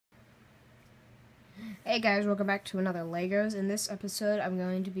Hey guys, welcome back to another Legos. In this episode, I'm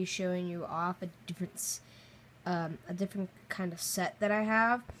going to be showing you off a different kind of set that I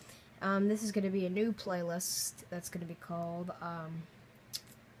have. This is going to be a new playlist that's going to be called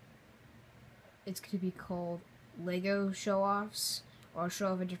Lego Show-Offs, or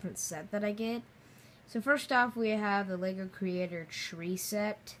show off a different set that I get. So first off, we have the Lego Creator Tree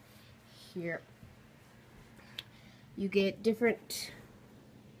Set. Here, you get different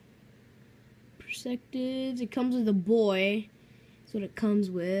perspectives. It comes with a boy. That's what it comes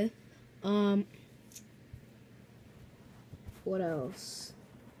with. What else?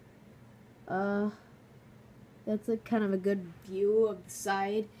 That's like kind of a good view of the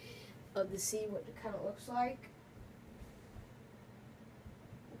side of the sea, what it kind of looks like.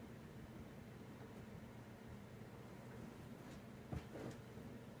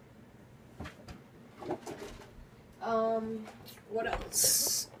 What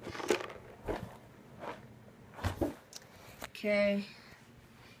else? Okay,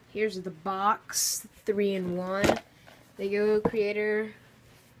 here's the box, 3-in-1 Lego Creator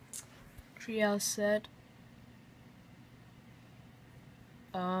Treehouse set.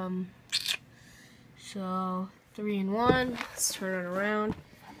 So 3-in-1. Let's turn it around.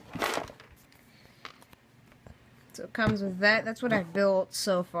 So it comes with that. That's what I've built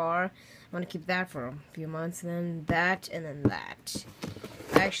so far. I'm gonna keep that for a few months, and then that, and then that.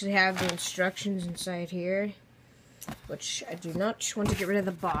 I actually have the instructions inside here, which I do not want to get rid of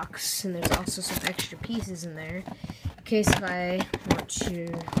the box, and there's also some extra pieces in there in case if I want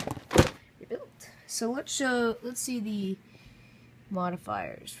to rebuild. So let's see the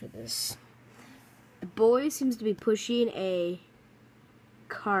modifiers for this. The boy seems to be pushing a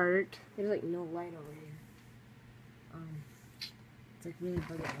cart. There's like no light over here. It's like really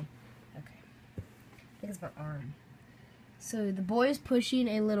buggy. Okay, I think it's my arm. So the boy is pushing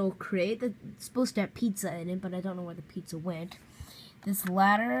a little crate that's supposed to have pizza in it, but I don't know where the pizza went. This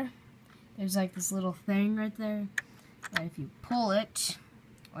ladder, there's like this little thing right there, and if you pull it,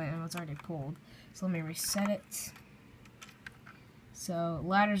 wait, no, it's already pulled, so let me reset it. So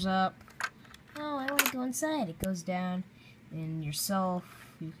ladder's up. Oh, I want to go inside. It goes down, and yourself,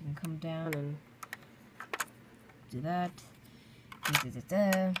 you can come down and do that.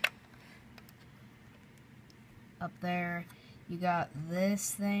 Up there, you got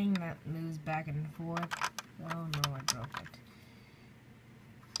this thing that moves back and forth. Oh no, I broke it.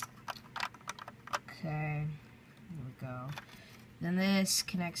 Okay, here we go. Then this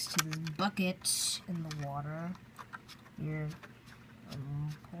connects to this bucket in the water. Here, I'm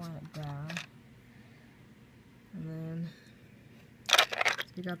pulling it down. And then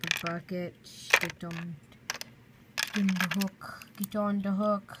we got the bucket. Get on the hook. Get on the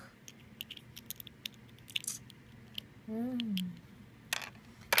hook.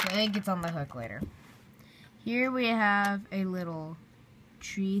 Okay, it gets on the hook later. Here we have a little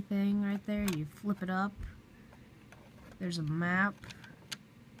tree thing right there. You flip it up. There's a map.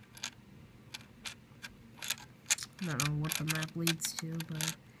 I don't know what the map leads to,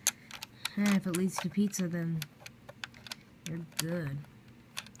 but if it leads to pizza, then you're good.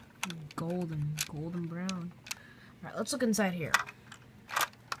 Golden brown. Alright, let's look inside here.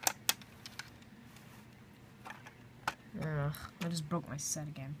 Ugh, I just broke my set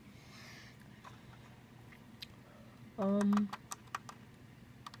again. I'm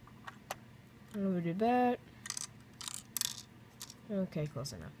gonna do that. Okay,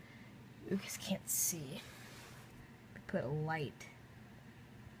 close enough. You guys can't see. Put a light.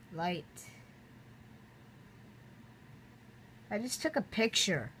 Light. I just took a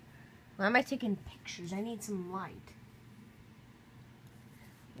picture. Why am I taking pictures? I need some light.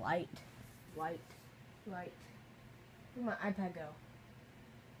 Light. Light. Light. Where'd my iPad go?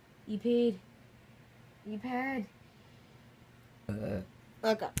 iPad.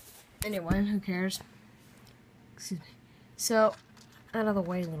 Okay. Anyway, who cares? Excuse me. So, out of the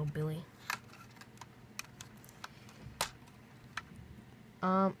way, little Billy.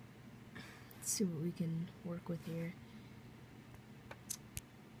 Let's see what we can work with here.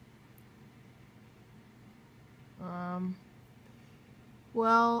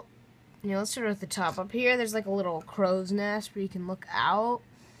 Well, let's start at the top. Up here, there's like a little crow's nest where you can look out.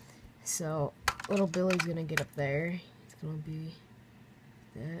 So, little Billy's gonna get up there. It's gonna be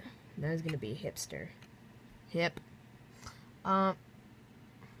that. Now he's gonna be a hipster. Hip. You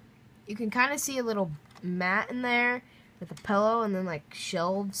can kind of see a little mat in there with a pillow and then like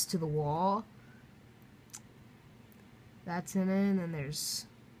shelves to the wall. That's in it, and then there's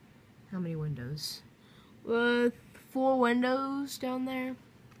how many windows? 4 windows down there.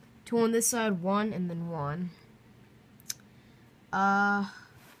 2 on this side, 1, and then 1. The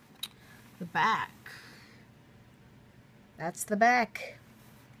back. that's the back.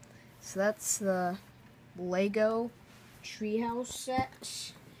 So that's the Lego treehouse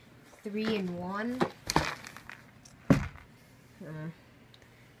set, 3-in-1.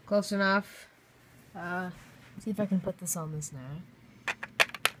 Close enough. See if I can put this on this now.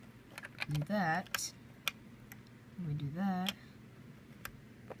 Do that. We do that.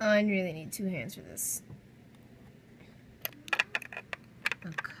 Oh, I really need 2 hands for this.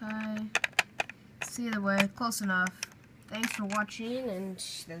 Okay. See, either way, close enough. Thanks for watching, and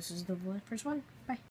this is the first one.